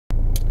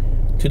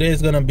Today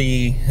is gonna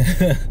be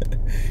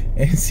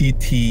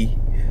NCT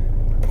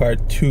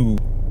part 2.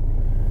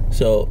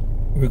 So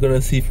we're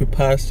gonna see if we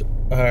pass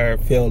or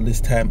fail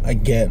this time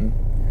again.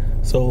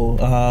 So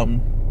I'm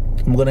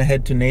gonna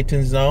head to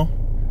Nathan's now.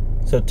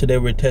 So today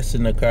we're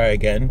testing the car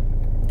again,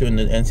 doing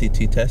the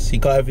NCT test. He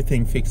got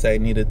everything fixed I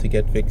needed to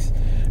get fixed.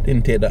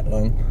 Didn't take that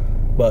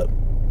long. But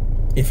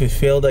if it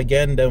failed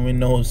again, then we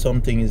know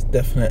something is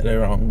definitely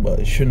wrong, but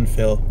it shouldn't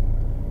fail.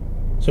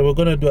 So we're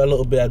gonna do a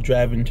little bit of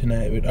driving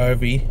tonight with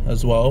RV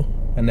as well,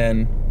 and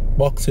then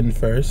boxing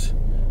first.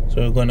 So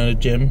we're gonna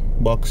gym,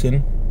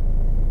 boxing,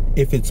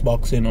 if it's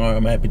boxing, or it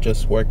might be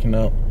just working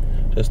out,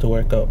 just to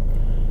work out.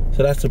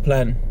 So that's the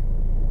plan.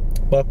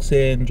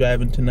 Boxing,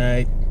 driving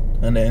tonight,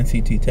 and the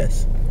NCT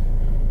test.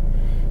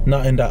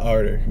 Not in that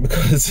order,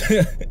 because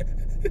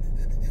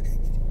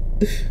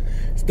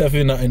it's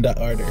definitely not in that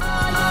order.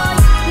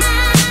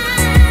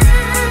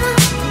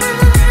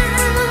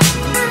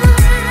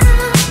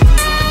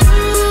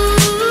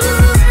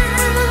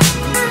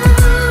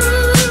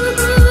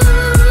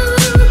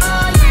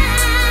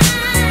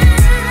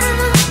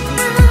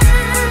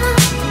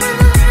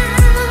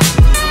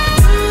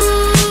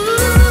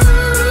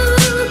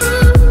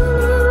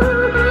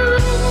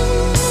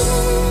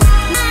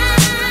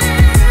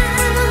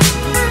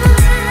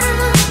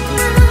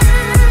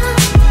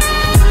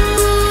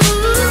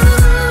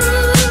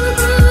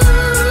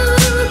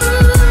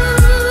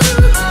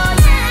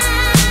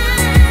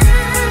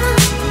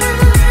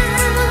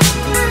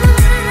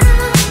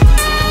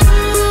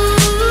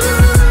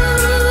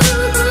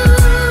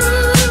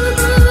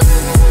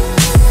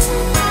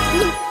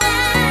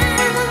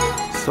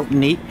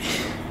 Nate,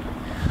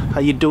 how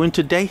you doing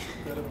today?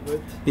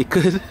 Good. You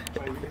good?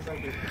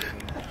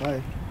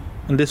 Hi.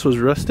 And this was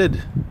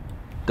rusted.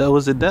 That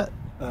was it. That.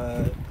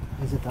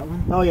 Is it that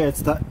one? Oh yeah,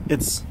 it's that.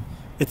 It's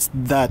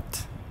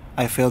that.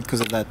 I failed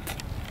because of that.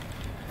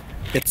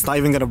 It's not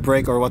even gonna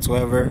break or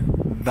whatsoever.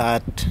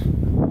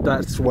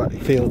 That's what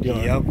failed you.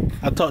 Yep.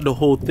 I thought the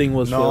whole thing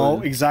was. No,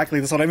 failed. exactly.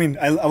 That's what I mean.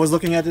 I was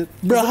looking at it.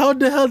 Bro, how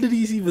the hell did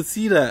he even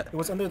see that? It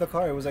was under the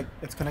car. It was like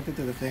it's connected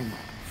to the thing.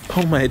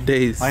 Oh my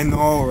days. I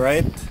know,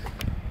 right?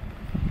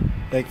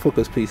 Like,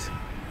 focus, please.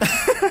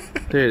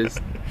 There it is.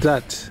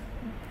 That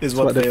is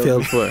what they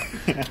failed for.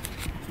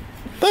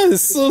 That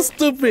is so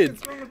stupid.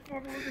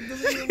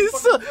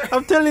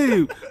 I'm telling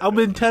you. I've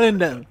been telling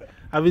them.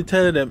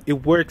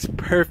 It works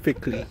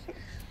perfectly.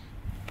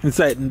 It's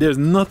like there's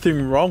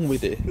nothing wrong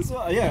with it.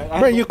 Yeah,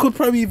 bro, you could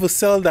probably even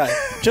sell that.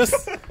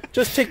 Just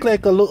take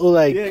like a little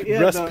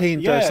rust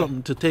paint or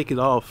something to take it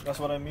off. That's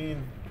what I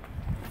mean.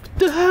 What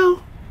the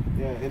hell?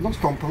 Yeah, it looks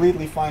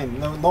completely fine.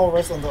 No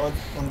rust on the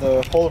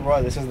whole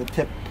rod. This is the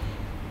tip.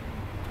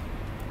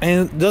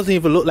 And it doesn't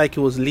even look like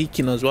it was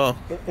leaking as well.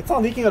 It's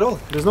not leaking at all.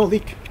 There's no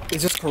leak.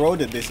 It's just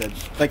corroded, they said.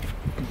 Like,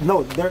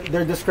 no,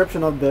 their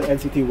description of the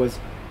NCT was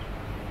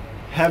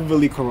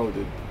heavily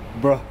corroded.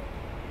 Bruh.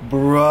 It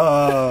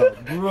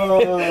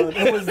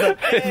was the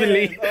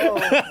heavily. Oh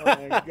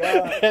my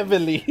god.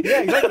 Heavily.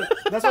 Yeah, exactly.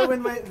 That's why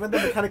when the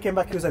mechanic came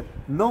back, he was like,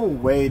 "No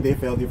way, they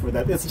failed you for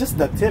that. It's just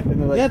the tip."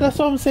 And like, yeah, that's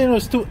what I'm saying. It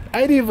was stupid.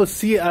 I didn't even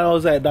see it, and I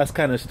was like, "That's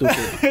kind of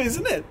stupid,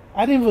 isn't it?"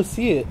 I didn't even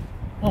see it.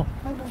 Oh,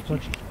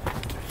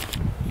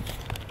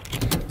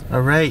 all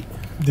right.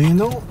 Do you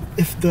know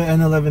if the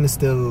N11 is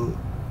still?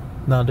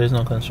 No, there's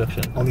no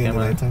construction. Only at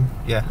nighttime.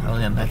 Yeah,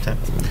 only at nighttime.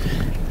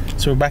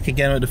 So we're back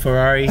again with the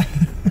Ferrari.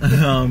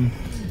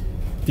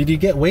 Did you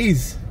get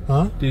Waze?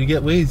 Huh? Did you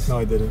get Waze? No,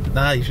 I didn't.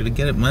 Nah, you should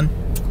get it, man.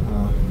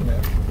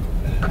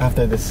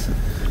 After this,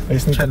 I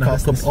just need to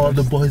pass hook up all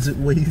the boys at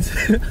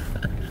Waze.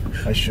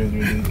 I should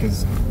really,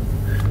 because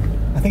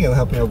I think it'll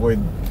help me avoid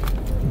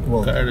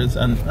cars,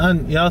 and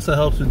it also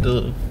helps with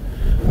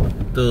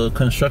the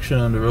construction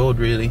on the road,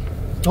 really.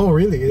 Oh,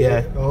 really?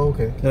 Yeah. Oh,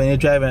 okay. When you're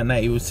driving at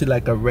night, you will see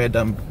like a red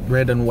and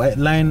white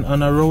line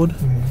on a road.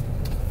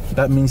 Mm-hmm.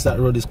 That means that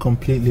road is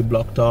completely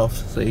blocked off,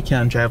 so you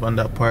can't drive on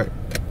that part.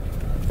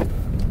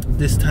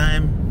 This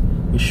time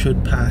we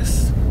should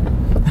pass.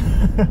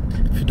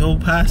 If you don't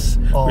pass,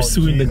 we're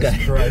suing the guy.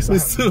 Christ, I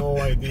have no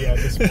idea at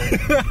this point.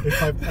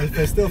 if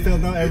I still fail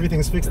now,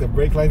 everything's fixed. The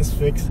brake line's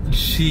fixed.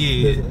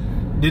 Shit.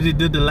 Did it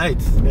do the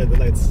lights? Yeah, the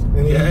lights.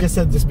 And he just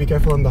said just be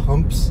careful on the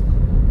humps.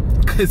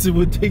 Because it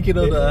would take it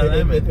out the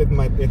alignment. It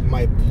might.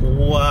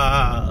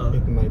 Wow.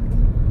 It might.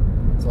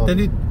 So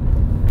then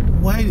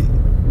why?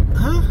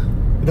 Huh?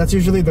 That's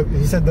usually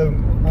he said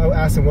I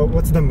asked him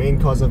what's the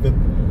main cause of it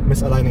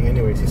misaligning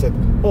anyways. He said,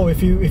 oh,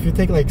 if you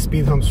take like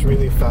speed humps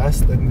really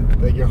fast and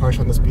like you're harsh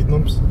on the speed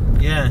bumps.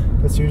 Yeah.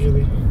 That's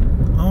usually.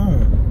 Oh.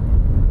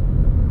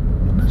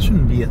 That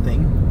shouldn't be a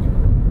thing.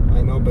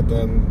 I know, but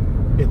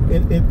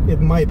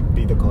it might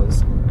be the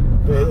cause.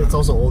 But it's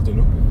also old, you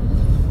know. I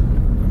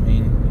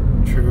mean,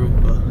 true,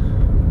 but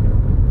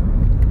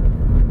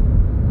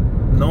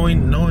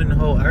knowing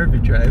how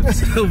RV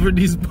drives over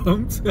these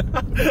bumps, the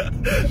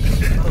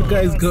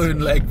guy's going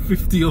like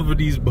 50 over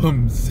these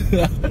bumps.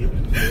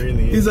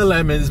 Really his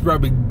alignment is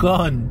probably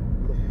gone.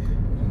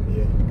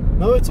 Yeah.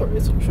 No, it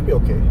should be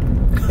okay.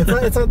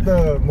 It's not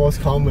the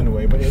most common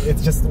way, but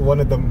it's just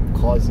one of the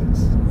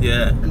causes.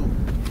 Yeah.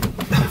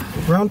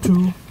 Round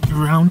 2.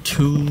 Round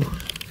 2.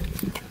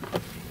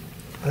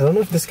 I don't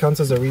know if this counts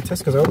as a retest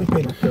because I only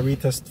paid a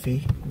retest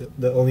fee,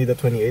 only the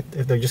 28.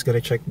 If they're just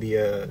gonna check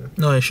the.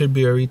 No, it should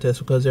be a retest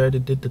because they already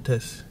did the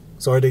test.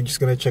 So are they just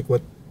gonna check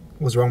what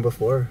was wrong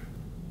before?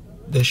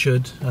 They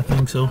should. I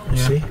think so.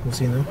 Yeah. We'll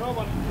see now.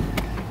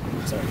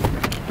 Sorry.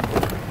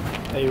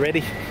 Are you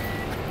ready?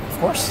 Of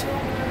course.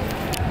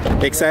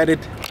 Excited?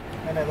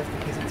 And I left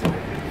the keys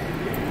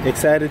inside.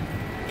 Excited?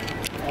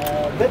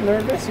 A bit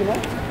nervous, you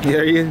know. Yeah,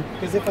 are you?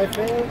 Because if I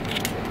fail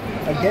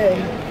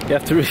again.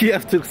 You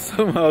have to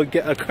somehow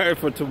get a car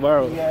for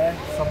tomorrow. Yeah,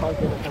 somehow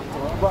get it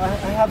tomorrow. But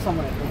I have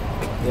someone, I think.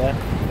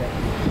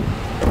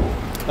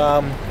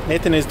 Yeah.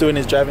 Nathan is doing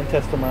his driving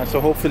test tomorrow, so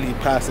hopefully he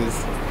passes.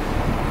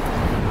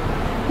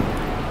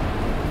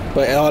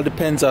 But it all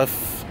depends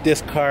if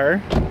this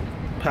car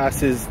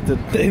passes the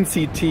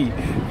NCT.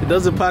 If it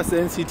doesn't pass the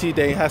NCT,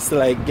 then he has to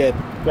like we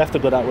have to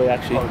go that way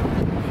actually.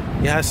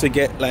 He has to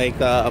get like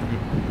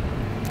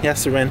he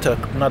has to rent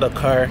another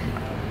car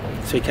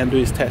so he can do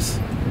his test.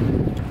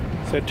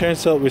 So it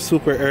turns out we're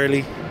super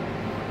early.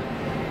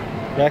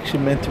 We're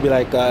actually meant to be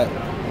like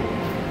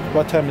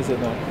what time is it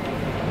now?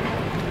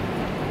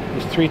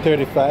 It's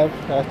 3:35.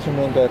 I actually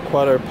meant at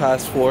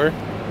 4:15.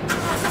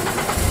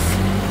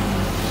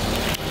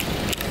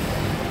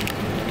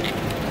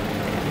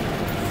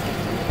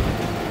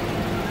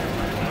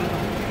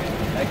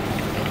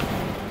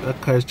 That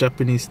car's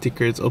Japanese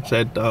sticker is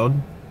upside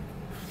down,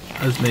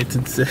 as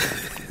Nathan said.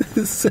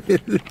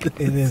 It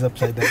is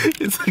upside down.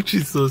 It's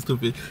actually so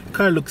stupid. The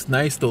car looks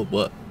nice though,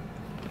 but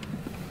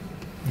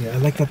yeah, I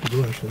like that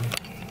blue actually.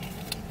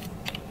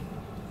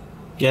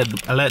 Yeah,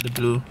 I like the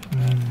blue.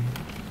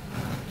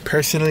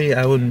 Personally,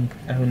 I wouldn't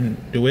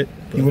do it.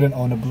 You wouldn't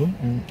own a blue?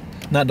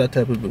 Not that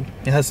type of blue.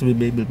 It has to be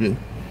baby blue.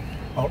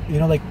 Oh, you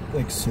know, like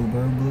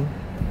Subaru blue.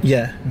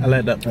 Yeah, I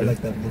like that blue. I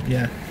like that blue.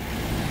 Yeah.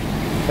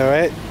 All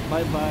right.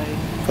 Bye bye.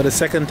 For the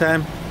second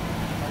time.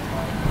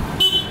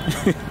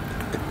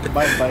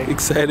 Bye bye.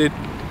 Excited.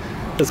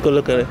 Let's go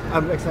look at it.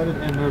 I'm excited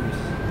and nervous.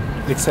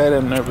 Excited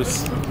and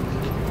nervous.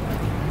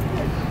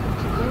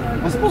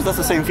 I suppose that's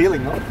the same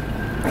feeling, no?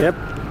 Yep.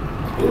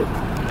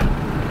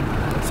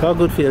 It's all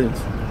good feelings.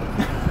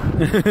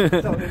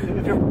 So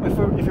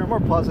if you're more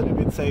positive,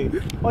 you'd say,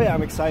 "Oh yeah,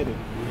 I'm excited."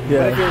 Yeah.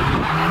 But if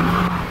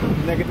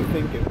you're negative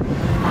thinking.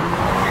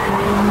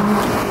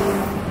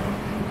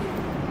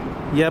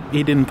 Yep,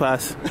 he didn't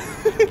pass.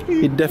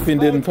 He definitely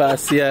didn't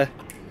pass. Yeah.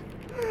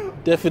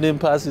 Definitely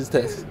didn't pass his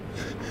test.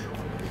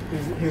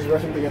 He's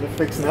rushing to get it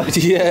fixed now.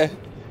 Yeah.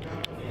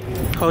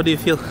 How do you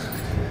feel?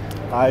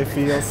 I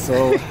feel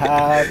so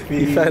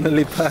happy. He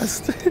finally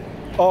passed.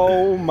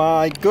 Oh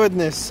my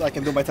goodness! I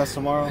can do my test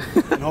tomorrow,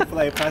 and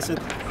hopefully I pass it.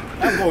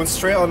 I'm going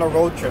straight on a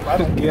road trip. I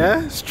don't care.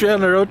 Yeah, straight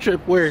on a road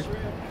trip. Where?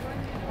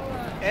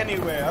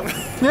 Anywhere.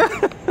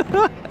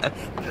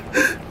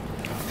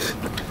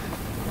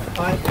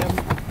 I am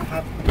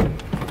happy.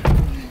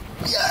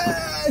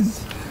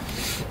 Yes.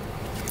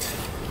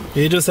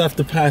 You just have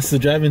to pass the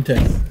driving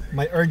test.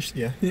 My urge,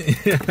 yeah.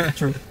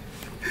 True.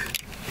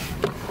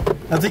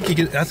 I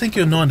think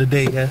you'll know on the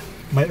day, yeah.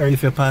 My urge.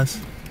 If you pass.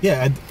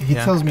 Yeah, he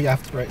tells me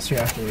straight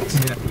afterwards.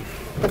 Yeah.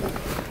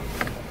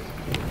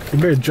 You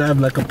better drive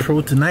like a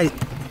pro tonight.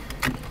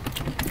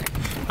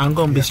 I'm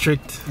gonna be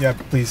strict. Yeah,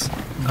 please.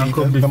 I'm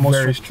gonna be the most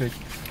very strict.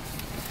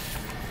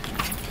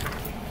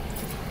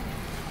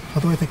 How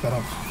do I take that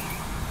off?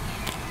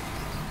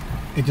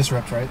 It just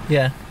reps, right?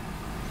 Yeah.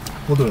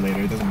 We'll do it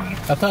later. It doesn't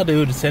matter. I thought they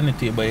would send it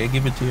to you, but they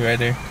give it to you right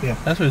there. Yeah.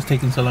 That's why it's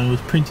taking so long. It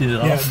was printing it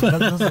Yeah, off.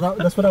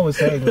 that's what I was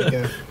saying. Like,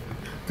 yeah.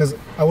 Because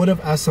I would have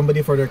asked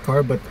somebody for their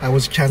car, but I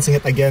was chancing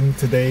it again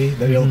today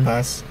that it'll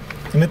pass.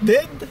 And it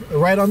did,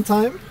 right on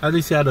time. At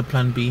least you had a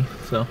plan B,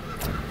 so.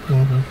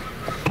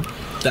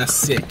 That's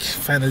sick.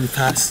 Finally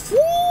passed.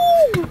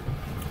 Woo!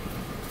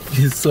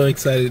 He's so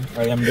excited.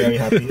 I am very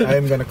happy. I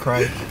am gonna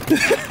cry.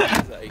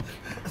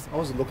 I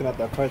was looking at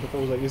that car. I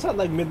was like, is that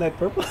like Midnight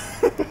Purple?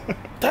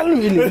 That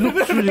really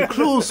looks really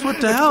close. What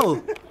the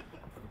hell?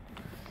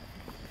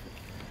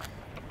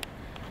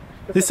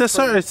 It's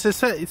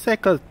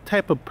like a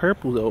type of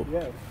purple though.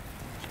 Yeah.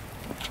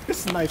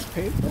 It's a nice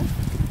paint though.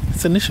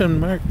 It's a Nissan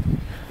Mark.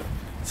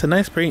 It's a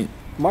nice paint.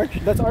 March,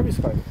 that's Arby's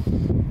car.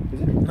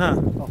 Is it? Nah.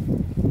 Oh.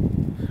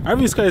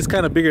 Arby's car is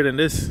kind of bigger than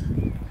this.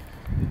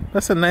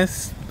 That's a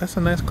nice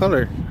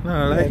color. No,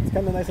 I like. Yeah, it's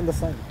kind of nice on the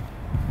sun.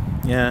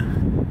 Yeah.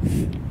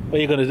 What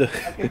are you gonna do?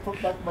 I can put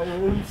back my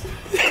rims.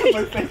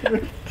 My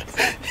favorite.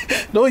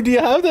 No, do you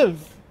have them?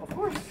 Of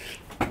course.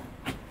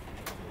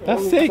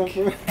 That's sick.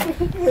 Fucking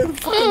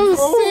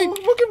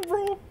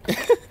bro.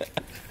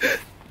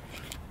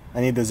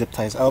 I need the zip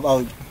ties.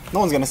 No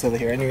one's gonna steal it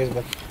here anyways,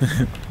 but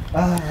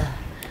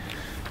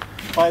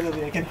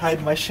finally I can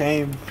hide my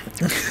shame.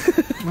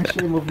 My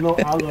shame of no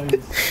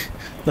alloys.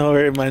 No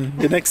worry, man.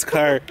 The next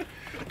car.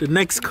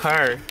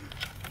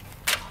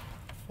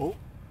 Oh.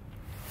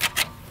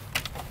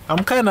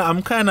 I'm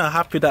kinda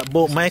happy that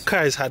both my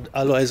cars had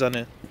alloys on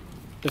it.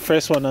 The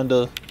first one and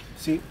the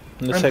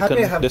second,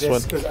 happy I have this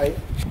one. because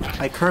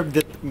I curbed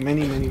it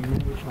many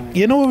times.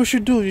 You know what we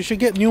should do? You should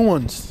get new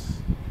ones.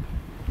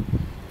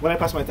 When I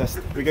pass my test,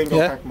 we can go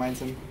crack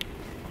mines and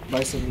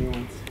buy some new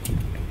ones.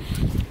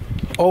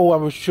 Oh,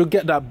 I should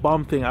get that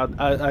bomb thing.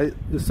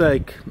 It's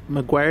like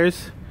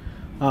McGuire's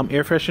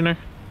air freshener.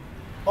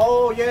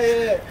 Oh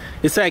yeah.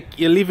 It's like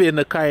you leave it in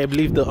the car. I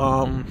believe the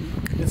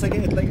It's like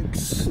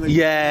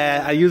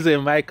yeah, I use it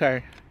in my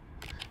car.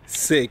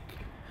 Sick.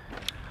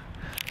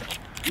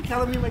 You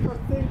telling me my car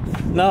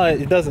stinks? No,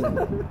 it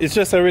doesn't. It's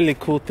just a really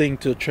cool thing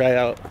to try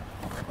out.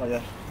 Oh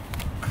yeah.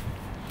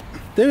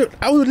 Dude,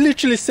 I would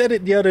literally said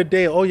it the other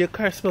day. Oh, your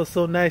car smells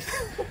so nice.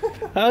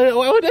 Why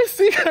would I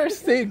say car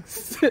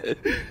stinks? Maybe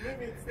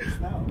it stinks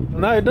now.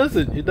 No, it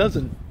doesn't. It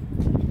doesn't.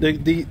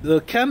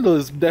 The candle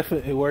is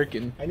definitely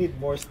working. I need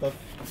more stuff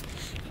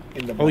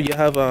in the. Oh, you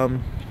have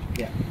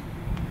yeah.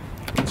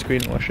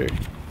 Screen washer.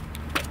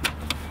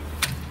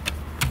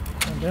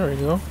 Oh, there we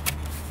go.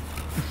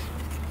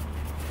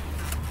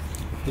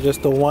 You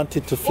just don't want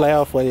it to fly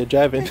off while you're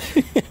driving.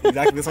 Exactly.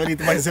 That's why I need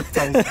to buy zip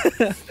ties.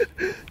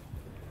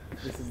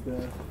 This is the.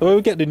 When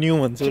we get the new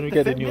ones. When we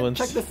get the new ones.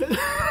 Check the fit.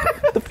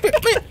 The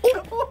Fitbit.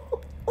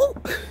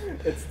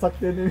 It's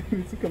tucked in and it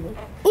needs to come out.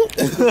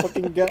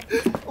 Fucking gap.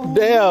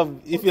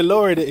 Damn, if you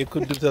lowered it, it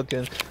could do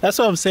something. That's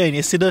what I'm saying.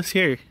 You see this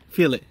here?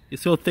 Feel it.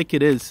 It's so thick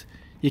it is.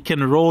 You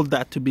can roll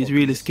that to be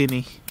really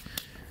skinny.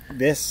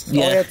 This?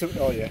 Yeah.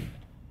 Oh yeah.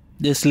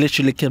 This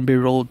literally can be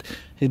rolled.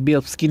 It'd be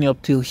up skinny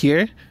up till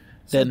here.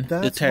 Then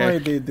so that's the tire. why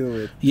they do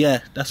it.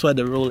 Yeah, that's why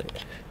they roll it.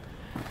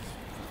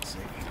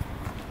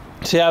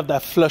 So you have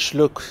that flush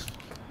look.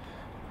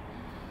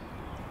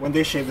 When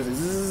they shave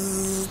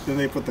this, then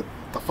they put the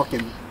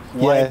fucking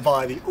wide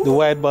body. Ooh. The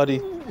wide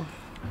body.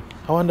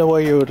 I wonder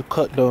where you would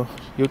cut though.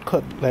 You would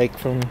cut like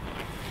from.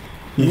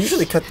 You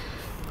usually cut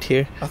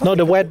here. No,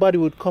 the wide body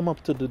would come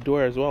up to the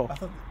door as well. I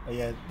thought,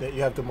 yeah,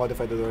 you have to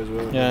modify the door as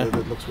well. Yeah,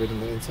 it looks weird on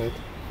the inside.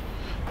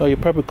 Oh, you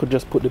probably could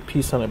just put the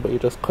piece on it, but you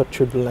just cut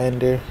through the line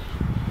there.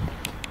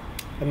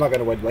 I'm not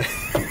gonna wide body.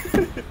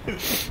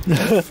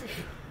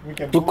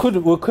 we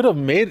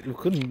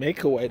could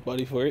make a wide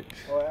body for it.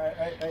 Oh,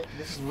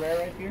 this is rare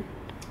right here.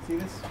 See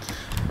this?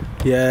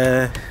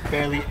 Yeah.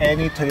 Barely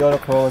any Toyota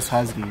Corollas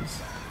has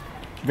these.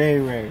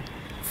 Very rare.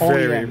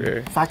 Very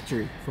rare.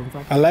 Factory from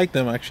factory. I like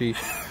them actually.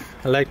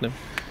 I like them.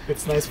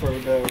 It's nice for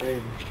the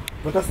rain.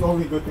 But that's the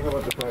only good thing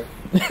about the car.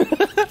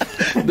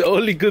 The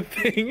only good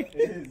thing? It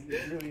is.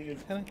 It really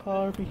is. Can I call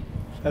Harvey?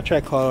 I'll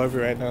try call Harvey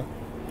right now.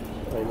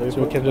 Right,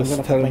 so we can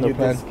just tell him the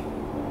plan.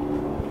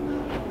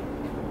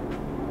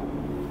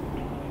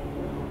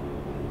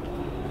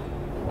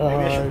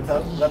 Maybe I should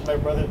let my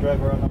brother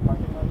drive around the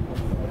parking lot.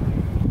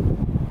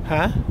 Huh?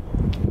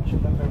 I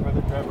should let my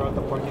brother drive around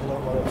the parking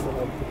lot while it's still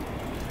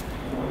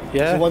empty.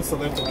 Yeah. He wants to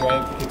learn to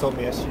drive. He told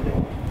me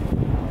yesterday.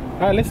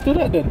 Alright, let's do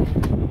that then.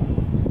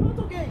 No, it's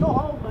okay. Go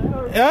home,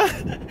 man.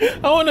 Yeah?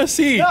 I want to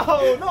see. No.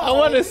 I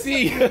want to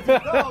see. No,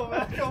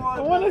 man. Come on.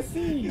 I want to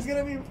see. He's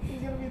gonna be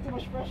too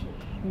much pressure.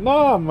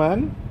 No,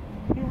 man.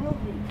 He will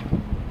be.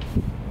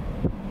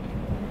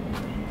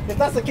 If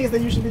that's the case,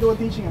 then you should be the one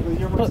teaching him because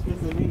you're more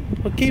experienced than me.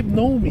 But Gabe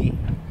knows me.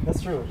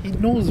 That's true. He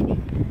knows me.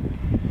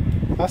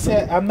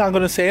 I'm not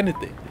gonna say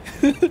anything.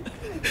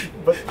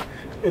 But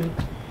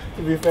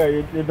to be fair,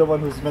 you're the one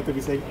who's meant to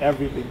be saying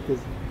everything. Cause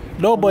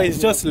no, but it's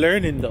just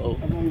learning though.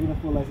 I'm not even a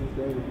full license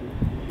driver.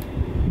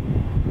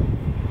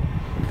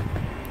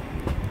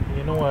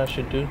 You know what I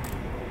should do?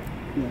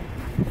 Yeah.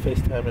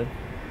 FaceTime him.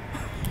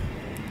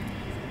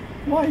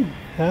 Why?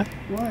 Huh?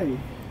 Why?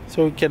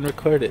 So we can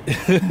record it.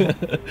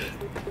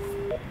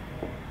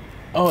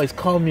 Oh, it's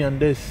calling me on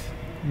this.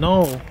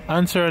 No,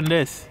 answer on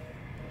this.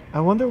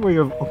 I wonder where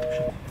you're. Oh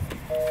shit!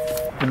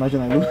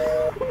 Imagine I lose.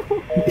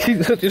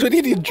 What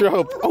did he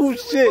drop? Oh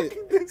shit!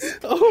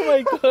 Oh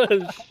my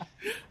gosh!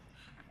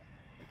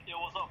 Yo,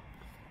 what's up?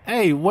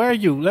 Hey, where are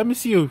you? Let me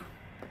see you.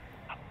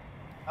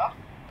 Huh?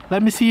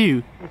 Let me see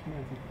you.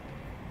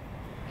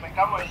 My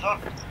camera is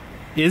on.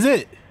 Is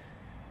it?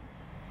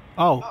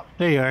 Oh,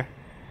 there you are.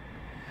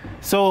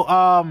 So,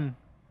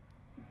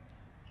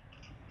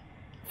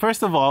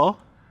 first of all,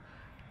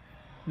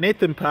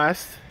 Nathan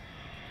passed.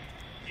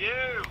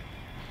 You.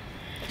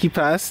 He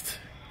passed.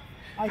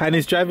 And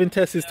his driving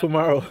test is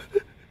tomorrow.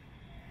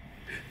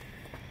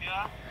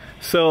 Yeah.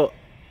 So,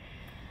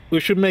 we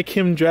should make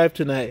him drive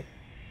tonight.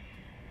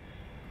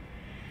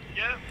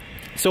 Yeah.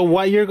 So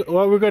what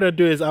we're gonna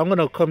do is I'm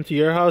gonna come to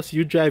your house,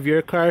 you drive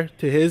your car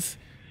to his,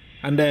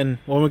 and then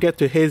when we get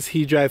to his,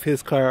 he drive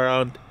his car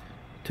around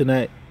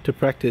tonight to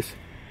practice.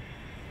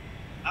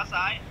 That's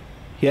alright.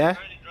 Yeah? I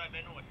already drive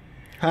anyway.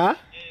 Huh?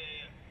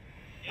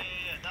 Yeah,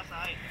 that's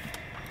alright.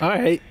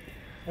 Alright.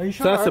 Are you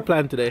So sure? that's the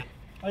plan today.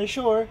 Are you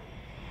sure?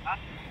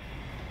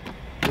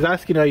 He's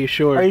asking, are you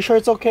sure? Are you sure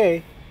it's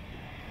okay?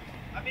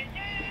 I mean,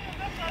 yeah,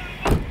 that's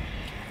alright.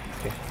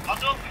 Okay. I'll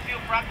do a few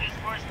practice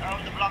first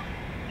around the block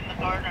in the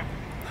corner,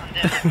 and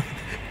then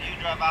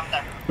you drive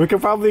after. We can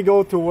probably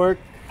go to work,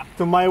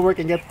 to my work,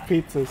 and get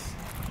pizzas.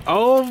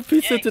 Oh,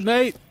 pizza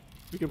tonight.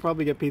 We can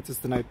probably get pizzas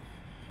tonight.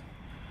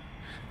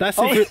 That's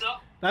Oh, if we, so-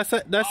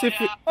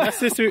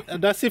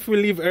 that's if we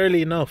leave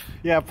early enough.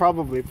 Yeah,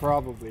 probably.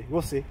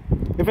 We'll see.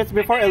 If it's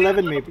before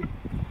 11, maybe.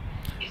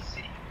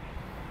 Easy.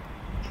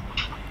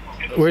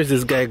 Where's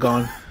this guy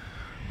gone?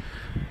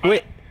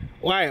 Wait,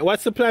 why?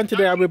 What's the plan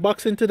today? Are we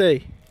boxing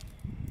today?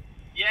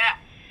 Yeah.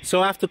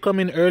 So I have to come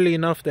in early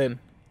enough then?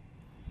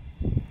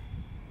 No,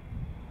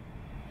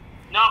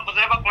 because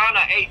I have a plan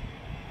at 8.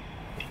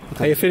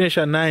 Are you finish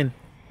at 9?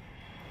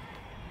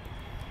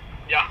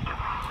 Yeah.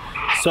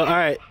 So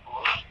alright.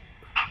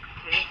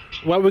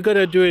 What we're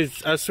gonna do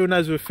is, as soon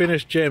as we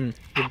finish gym,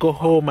 we'll go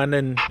home and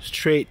then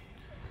straight.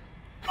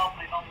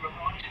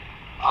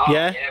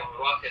 Yeah?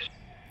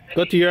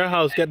 Go to your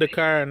house, get the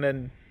car,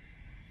 and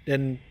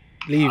then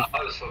leave.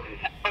 I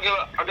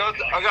got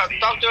to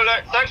talk to you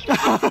later. Thanks.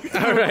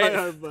 Alright.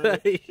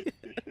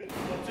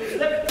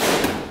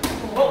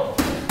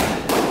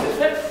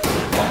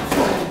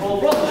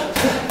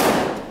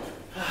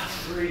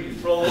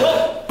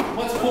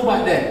 What's pull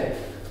back then?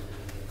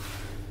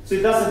 So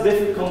that's a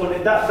different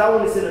combination. That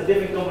one is in a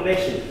different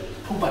combination.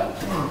 Pull back.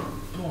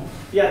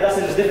 Yeah, that's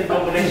in a different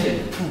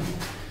combination.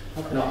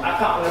 No, I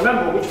can't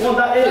remember which one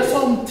that is. That's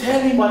what I'm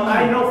telling you. But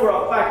I know for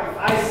a fact if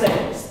I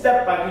say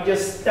step back, you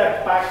just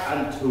step back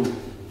and 2.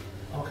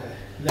 Okay.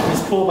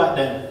 Let's pull back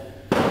then.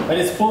 But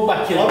it's pull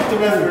back here. Up the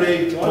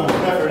referee. He's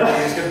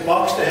getting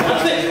boxed in.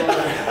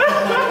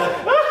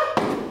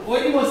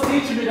 Well, he was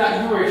teaching me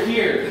that you were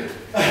here.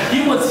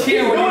 He was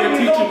here when you were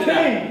teaching me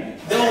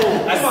that. No,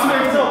 I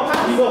swear it's up.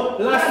 Hands up.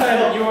 Last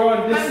time you were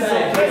on this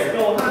side. Let's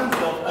go, hands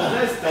up.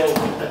 Let's go.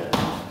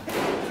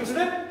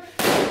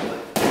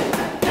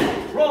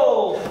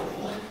 Roll.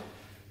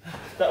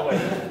 That way.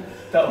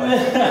 That way.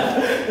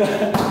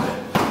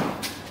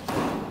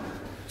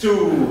 2,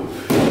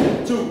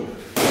 2,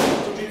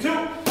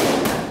 2,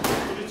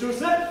 2,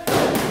 set.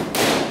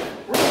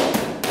 Roll.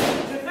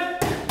 Sit.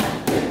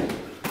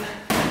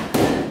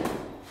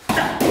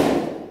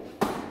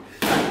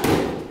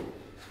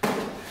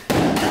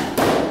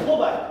 Pull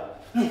back.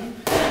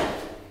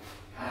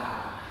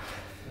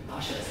 I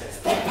should have said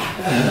step back.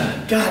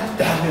 God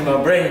damn it, my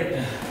brain.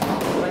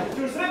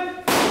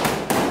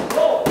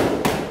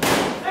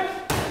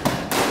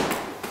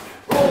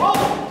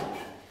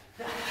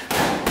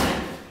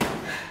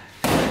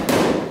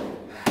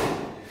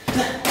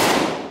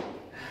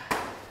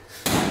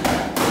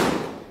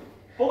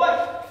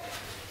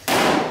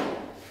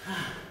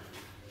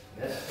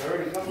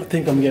 I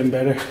think I'm getting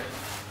better.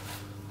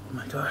 Oh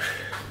my gosh.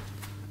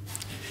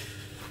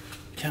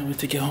 Can't wait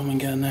to get home and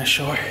get a nice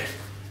shower.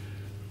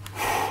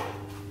 I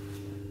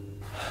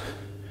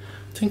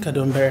think I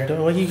done better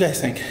though. What do you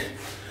guys think?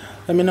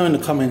 Let me know in the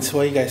comments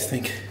what you guys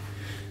think.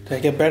 Did I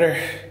get better?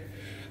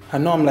 I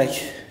know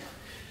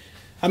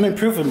I'm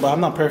improving, but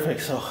I'm not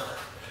perfect, so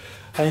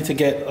I need to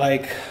get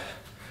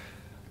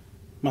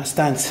my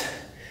stance.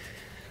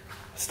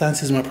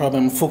 Stance is my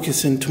problem. I'm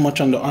focusing too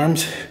much on the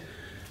arms.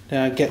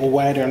 Then I get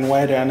wider and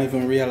wider and I don't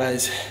even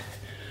realize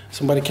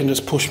somebody can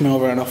just push me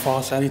over and I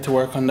fall, so I need to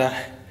work on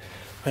that.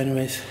 But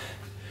anyways,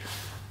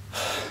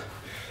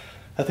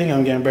 I think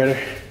I'm getting better.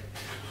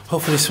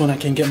 Hopefully soon I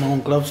can get my own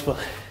gloves, but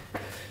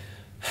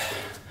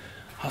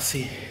I'll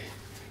see.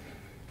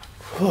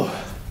 Whew.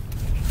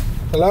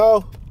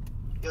 Hello?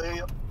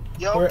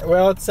 Yo. We're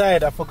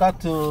outside. I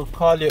forgot to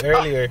call you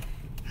earlier.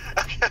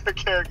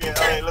 Okay.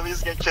 Alright, let me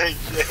just get changed.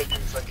 Yeah, give me a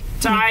second.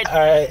 It's alright.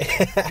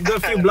 Alright. Go a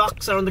few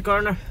blocks around the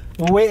corner.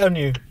 We'll wait on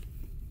you.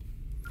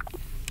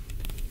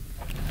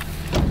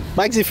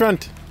 Maxi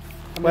front.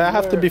 Well, I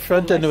have to be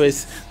front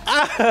anyways.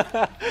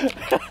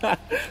 I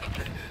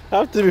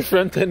have to be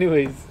front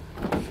anyways.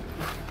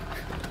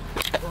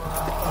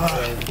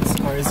 This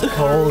car is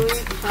cold.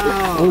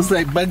 It was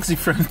like Banksy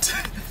front.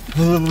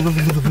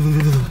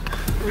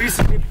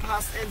 Recently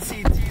passed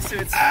NCT, so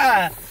it's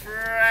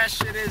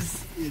fresh. It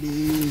is. It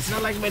is. It's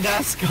not like my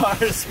dad's car.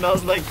 It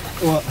smells like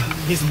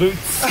his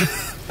boots.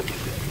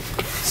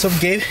 So,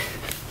 Gabe,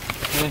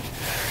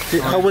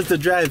 how was the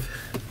drive?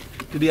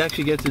 Did you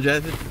actually get to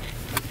drive it?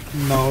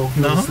 No.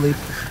 Sleep.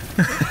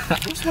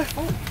 Where's my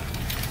phone?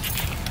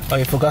 Oh,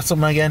 you forgot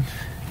something again?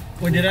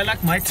 When did I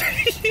lock my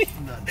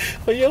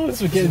Oh, you always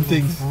forgetting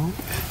things. I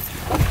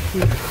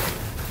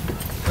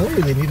don't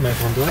really need my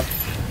phone, do I?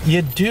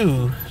 You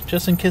do,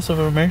 just in case of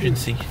an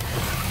emergency.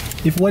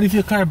 What if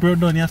your car broke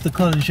down? You have to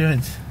call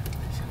insurance.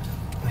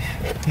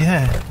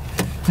 Yeah.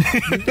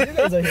 You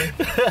guys are here.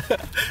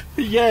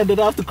 Yeah, then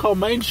I have to call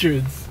my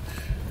insurance.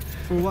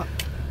 For what?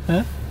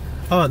 Huh?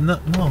 Oh no!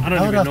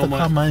 I would have to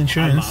call my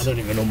insurance. I don't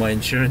even know my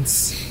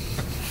insurance.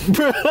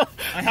 Bro,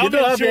 I have you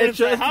don't insurance.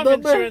 have I have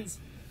number? insurance.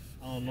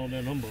 I don't know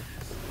their number.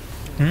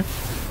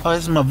 Oh,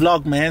 this is my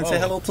vlog, man. Say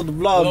hello to the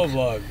vlog. No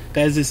vlog.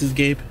 Guys, this is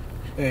Gabe.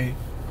 Hey.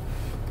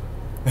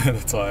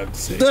 That's all I have to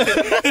say.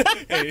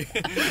 Hey.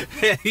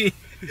 Hey.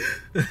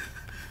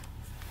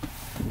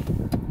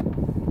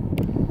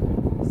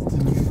 It's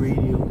the new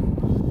radio.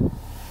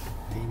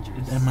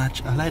 Dangerous. They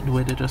match. I like the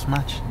way they just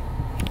match.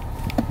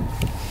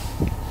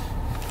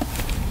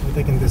 We're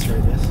taking this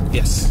right, yes?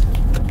 Yes.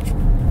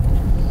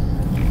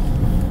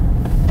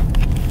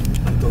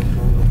 I don't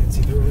know. I can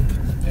see the road.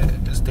 Yeah,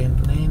 just stay in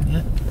the lane,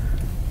 yeah.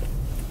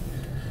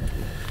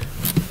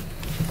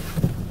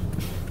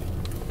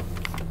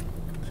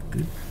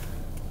 Good.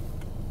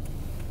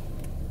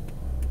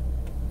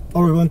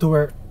 Oh, we're going to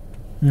where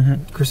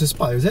Chris's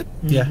spot, is it?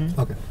 Yeah.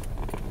 Okay.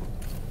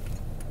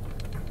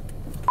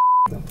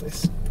 That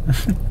place.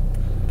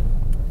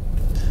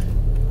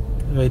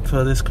 Wait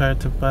for this car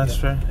to pass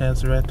through.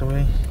 Heads right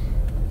away.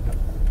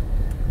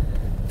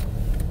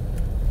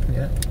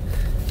 Yeah.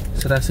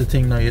 So that's the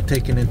thing now, you're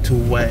taking it too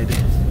wide.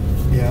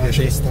 Yeah, I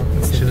should have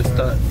stopped. Should have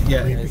started.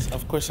 Yeah. Maybe.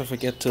 Of course I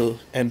forget to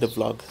end the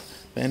vlog.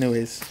 But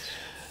anyways,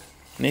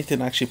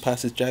 Nathan actually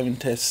passed his driving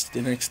test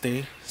the next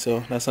day.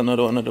 So that's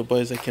another one of the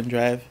boys that can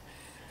drive.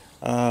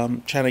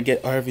 Trying to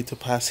get Arvi to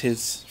pass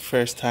his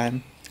first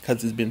time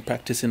because he's been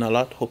practicing a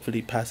lot. Hopefully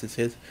he passes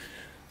his.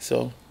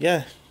 So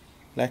yeah,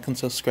 like and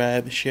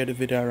subscribe, share the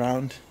video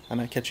around,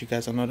 and I'll catch you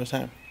guys another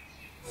time.